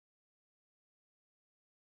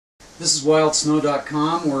This is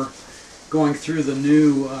wildsnow.com. We're going through the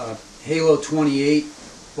new Halo 28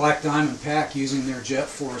 Black Diamond pack using their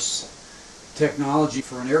Jetforce technology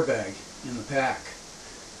for an airbag in the pack.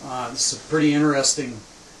 This is a pretty interesting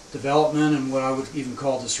development and what I would even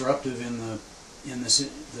call disruptive in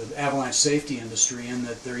the avalanche safety industry, in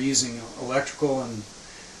that they're using electrical and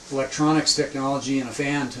electronics technology and a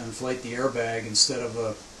fan to inflate the airbag instead of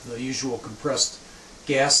the usual compressed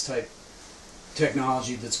gas type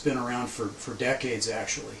technology that's been around for decades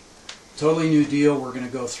actually. Totally new deal. We're going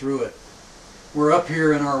to go through it. We're up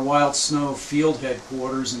here in our Wild Snow field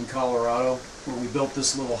headquarters in Colorado, where we built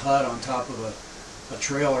this little hut on top of a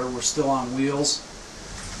trailer. We're still on wheels.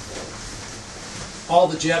 All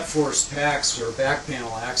the Jetforce packs are back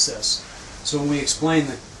panel access. So when we explain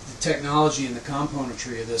the technology and the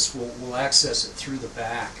componentry of this, we'll access it through the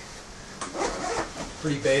back.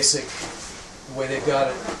 Pretty basic the way they've got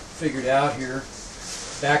it figured out here.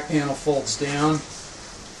 Back panel folds down,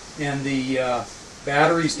 and the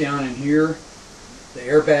battery's down in here. The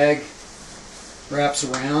airbag wraps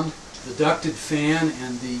around. The ducted fan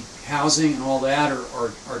and the housing and all that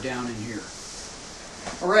are down in here.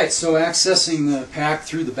 Alright, so accessing the pack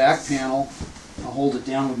through the back panel, I'll hold it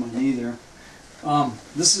down with my knee there.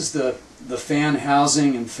 This is the fan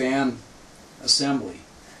housing and fan assembly,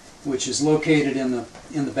 which is located in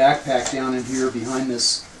the backpack down in here behind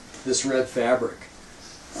this red fabric.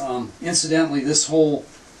 Incidentally, this whole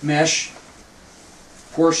mesh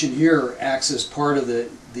portion here acts as part of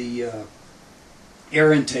the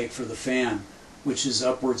air intake for the fan, which is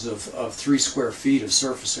upwards of 3 square feet of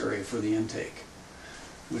surface area for the intake,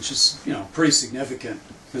 which is, you know, pretty significant,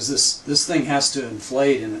 because this thing has to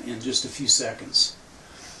inflate in just a few seconds.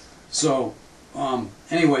 So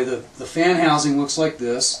anyway, the fan housing looks like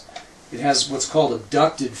this. It has what's called a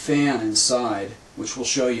ducted fan inside, which we'll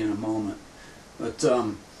show you in a moment. But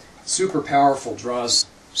super powerful, draws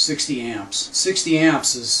 60 amps. 60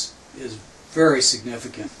 amps is very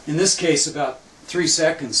significant. In this case, about 3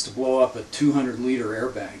 seconds to blow up a 200-liter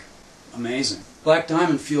airbag. Amazing. Black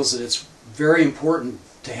Diamond feels that it's very important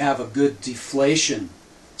to have a good deflation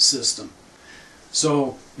system.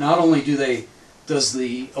 So not only does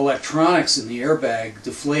the electronics in the airbag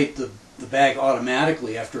deflate the bag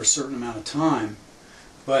automatically after a certain amount of time,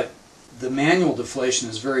 but the manual deflation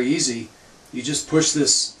is very easy. You just push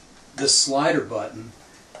this slider button,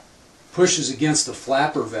 pushes against the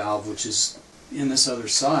flapper valve, which is in this other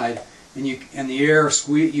side, and you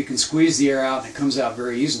can squeeze the air out and it comes out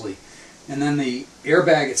very easily. And then the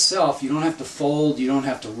airbag itself, you don't have to fold, you don't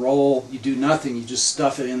have to roll, you do nothing, you just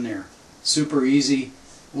stuff it in there. Super easy,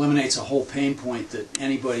 eliminates a whole pain point that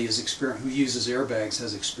anybody who uses airbags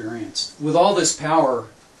has experienced. With all this power,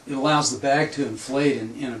 it allows the bag to inflate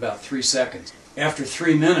in about 3 seconds. After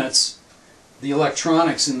 3 minutes, the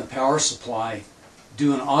electronics in the power supply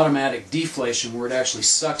do an automatic deflation where it actually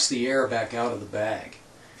sucks the air back out of the bag.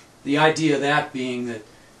 The idea of that being that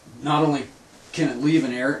not only can it leave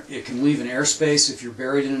an airspace if you're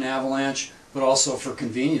buried in an avalanche, but also for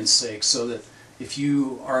convenience sake, so that if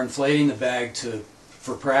you are inflating the bag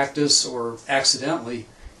for practice or accidentally,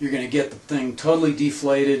 you're going to get the thing totally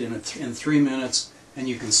deflated in 3 minutes, and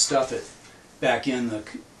you can stuff it back in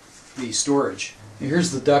the storage.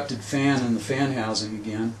 Here's the ducted fan and the fan housing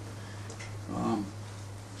again.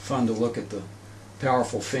 Fun to look at the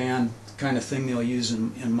powerful fan, the kind of thing they'll use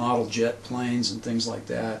in model jet planes and things like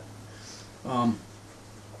that.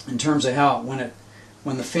 In terms of how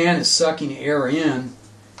when the fan is sucking air in,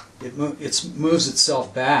 it moves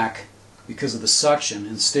itself back because of the suction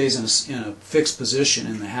and stays in a fixed position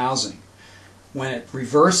in the housing. When it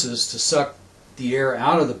reverses to suck the air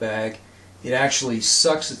out of the bag, it actually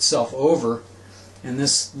sucks itself over, and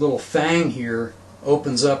this little fang here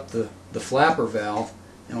opens up the flapper valve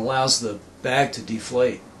and allows the bag to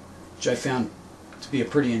deflate, which I found to be a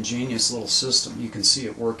pretty ingenious little system. You can see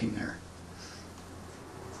it working there.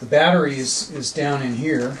 The battery is down in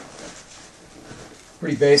here.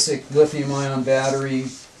 Pretty basic lithium-ion battery,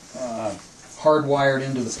 hardwired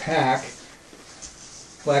into the pack.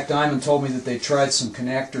 Black Diamond told me that they tried some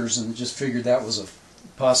connectors and just figured that was a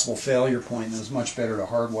possible failure point, and it was much better to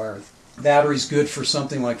hardwire. The battery's good for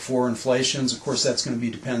something like 4 inflations. Of course, that's going to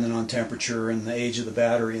be dependent on temperature and the age of the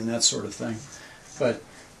battery and that sort of thing. But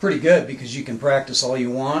pretty good, because you can practice all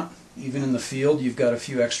you want. Even in the field, you've got a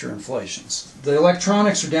few extra inflations. The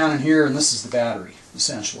electronics are down in here, and this is the battery,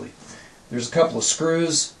 essentially. There's a couple of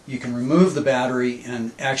screws. You can remove the battery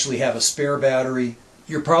and actually have a spare battery.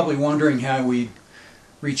 You're probably wondering how we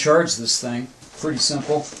recharge this thing. Pretty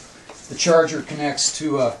simple. The charger connects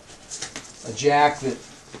to a jack that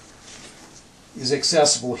is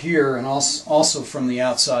accessible here and also from the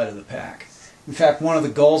outside of the pack. In fact, one of the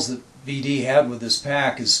goals that VD had with this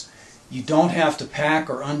pack is you don't have to pack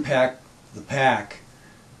or unpack the pack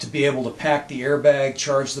to be able to pack the airbag,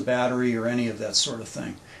 charge the battery, or any of that sort of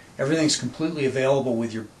thing. Everything's completely available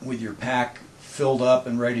with your pack filled up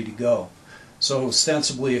and ready to go. So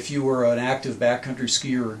ostensibly, if you were an active backcountry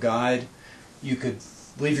skier or guide, you could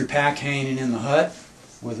leave your pack hanging in the hut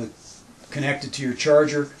with it connected to your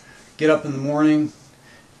charger, get up in the morning,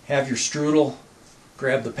 have your strudel,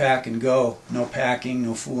 grab the pack and go. No packing,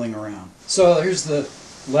 no fooling around. So here's the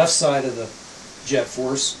left side of the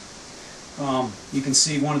Jetforce. You can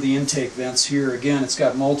see one of the intake vents here. Again, it's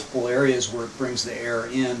got multiple areas where it brings the air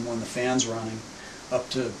in when the fan's running, up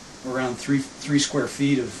to around 3 square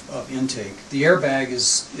feet of intake. The airbag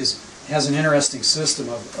has an interesting system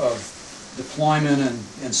of deployment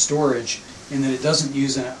and storage in that it doesn't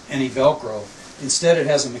use any Velcro. Instead, it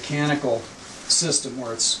has a mechanical system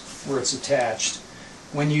where it's attached.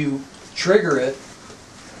 When you trigger it,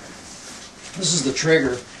 this is the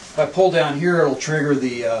trigger. If I pull down here, it'll trigger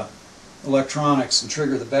the electronics and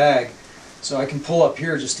trigger the bag. So I can pull up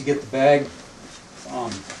here just to get the bag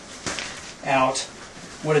out.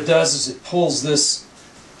 What it does is it pulls this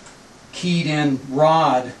keyed in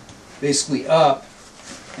rod basically up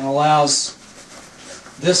and allows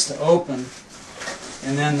this to open,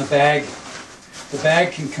 and then the bag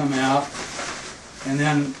can come out, and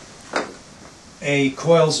then a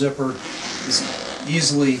coil zipper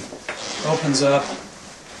easily opens up.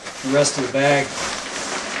 The rest of the bag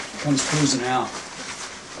comes cruising out.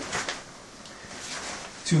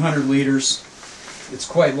 200 liters. It's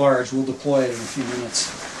quite large. We'll deploy it in a few minutes.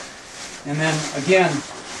 And then again,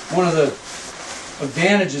 one of the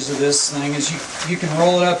advantages of this thing is you can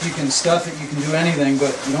roll it up, you can stuff it, you can do anything,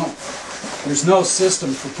 but there's no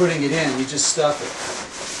system for putting it in. You just stuff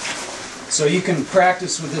it. So you can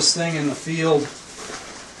practice with this thing in the field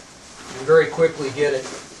and very quickly get it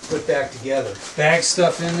put back together. Bag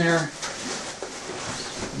stuff in there.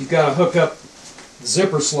 You've got to hook up the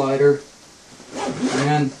zipper slider, and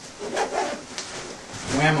then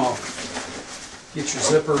whammo, get your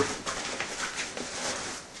zipper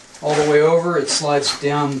all the way over. It slides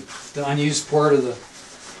down the unused part of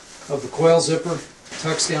the coil zipper,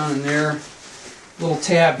 tucks down in there. Little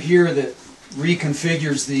tab here that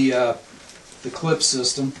reconfigures the clip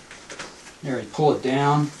system. There, you pull it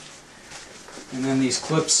down, and then these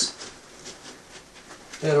clips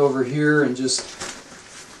head over here and just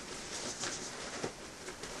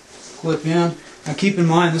clip in. Now keep in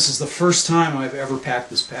mind, this is the first time I've ever packed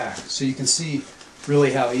this pack, so you can see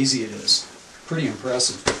really how easy it is. Pretty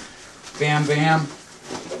impressive. Bam, bam.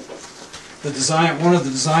 One of the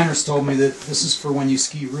designers told me that this is for when you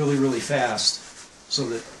ski really, really fast, so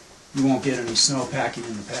that you won't get any snow packing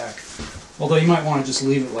in the pack. Although you might want to just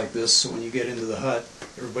leave it like this, so when you get into the hut,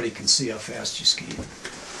 everybody can see how fast you ski.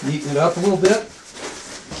 Neaten it up a little bit,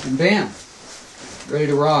 and bam, ready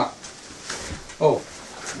to rock. Oh,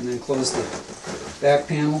 and then close the back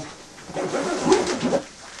panel.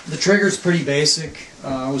 The trigger's pretty basic.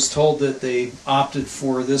 I was told that they opted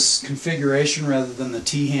for this configuration rather than the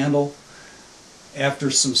T-handle after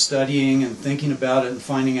some studying and thinking about it and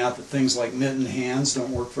finding out that things like mitten hands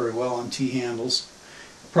don't work very well on T-handles.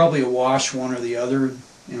 Probably a wash, one or the other,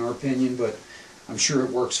 in our opinion, but I'm sure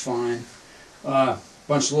it works fine.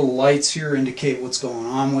 Bunch of little lights here indicate what's going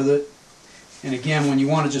on with it. And again, when you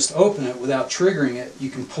want to just open it without triggering it,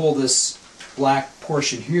 you can pull this black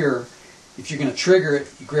portion here. If you're going to trigger it,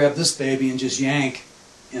 you grab this baby and just yank,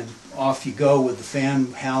 and off you go with the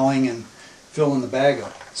fan howling and filling the bag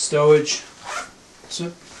up. Stowage.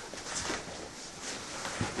 So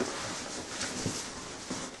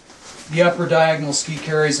the upper diagonal ski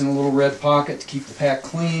carries in a little red pocket to keep the pack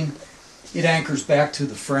clean. It anchors back to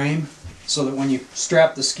the frame so that when you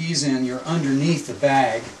strap the skis in, you're underneath the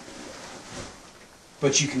bag,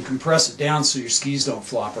 but you can compress it down so your skis don't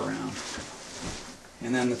flop around.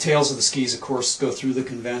 And then the tails of the skis, of course, go through the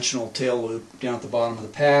conventional tail loop down at the bottom of the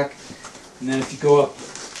pack. And then if you go up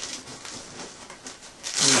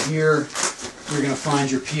in here, you're going to find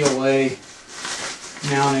your PLA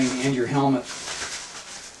mounting and your helmet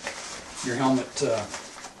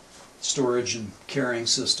storage and carrying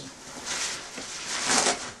system.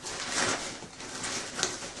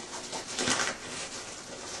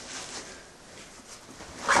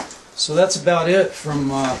 So that's about it from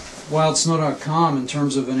wildsnow.com in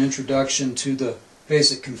terms of an introduction to the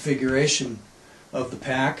basic configuration of the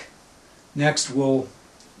pack. Next we'll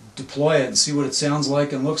deploy it and see what it sounds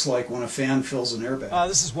like and looks like when a fan fills an airbag.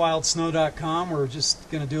 This is wildsnow.com. We're just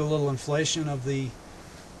going to do a little inflation of the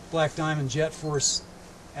Black Diamond Jetforce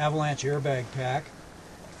Avalanche Airbag pack.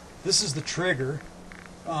 This is the trigger.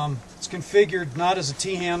 It's configured not as a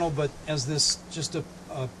T-handle, but as this just a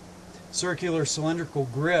circular cylindrical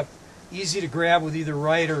grip, easy to grab with either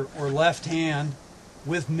right or left hand,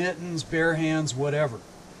 with mittens, bare hands, whatever.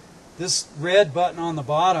 This red button on the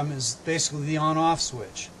bottom is basically the on-off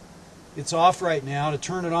switch. It's off right now. To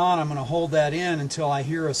turn it on, I'm going to hold that in until I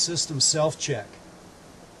hear a system self-check.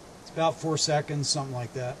 It's about 4 seconds, something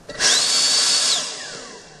like that.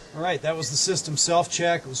 Alright, that was the system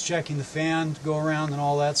self-check. It was checking the fan, go around, and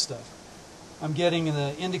all that stuff. I'm getting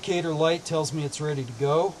the indicator light, tells me it's ready to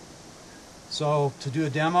go. So to do a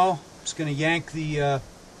demo, I'm just going to yank the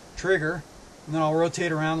trigger, and then I'll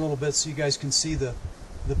rotate around a little bit so you guys can see the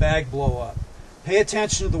bag blow up. Pay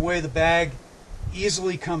attention to the way the bag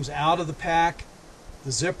easily comes out of the pack.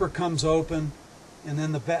 The zipper comes open, and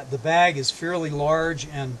then the bag is fairly large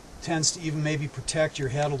and tends to even maybe protect your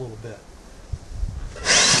head a little bit.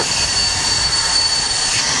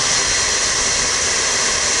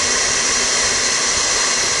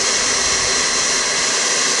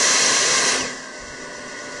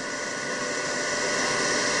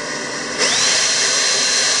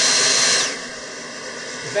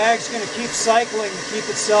 The bag's going to keep cycling to keep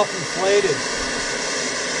itself inflated.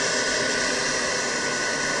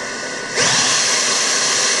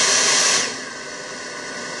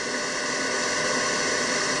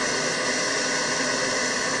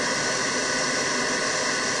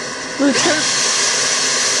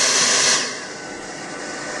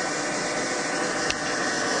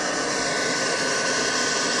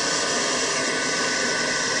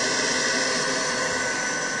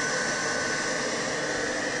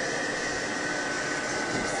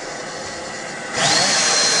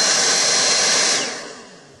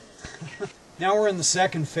 Now we're in the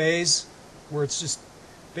second phase, where it's just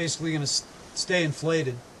basically going to stay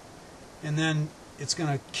inflated, and then it's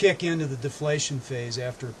going to kick into the deflation phase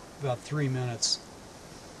after about 3 minutes.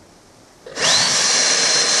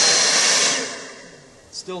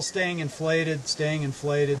 Still staying inflated, staying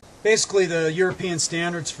inflated. Basically the European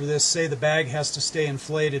standards for this say the bag has to stay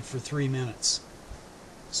inflated for 3 minutes.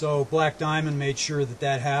 So Black Diamond made sure that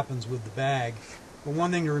that happens with the bag. But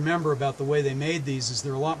one thing to remember about the way they made these is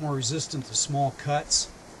they're a lot more resistant to small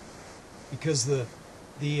cuts, because the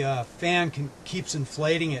fan keeps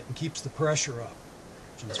inflating it and keeps the pressure up.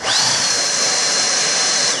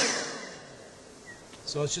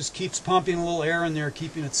 So it just keeps pumping a little air in there,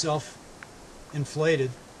 keeping itself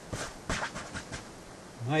inflated.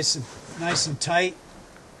 Nice and tight,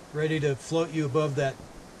 ready to float you above that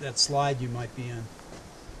slide you might be in.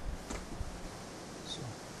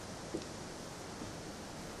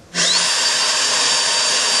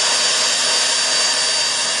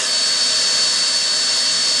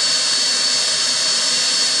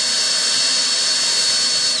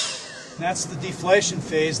 That's the deflation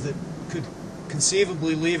phase that could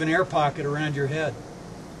conceivably leave an air pocket around your head,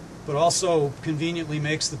 but also conveniently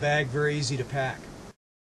makes the bag very easy to pack.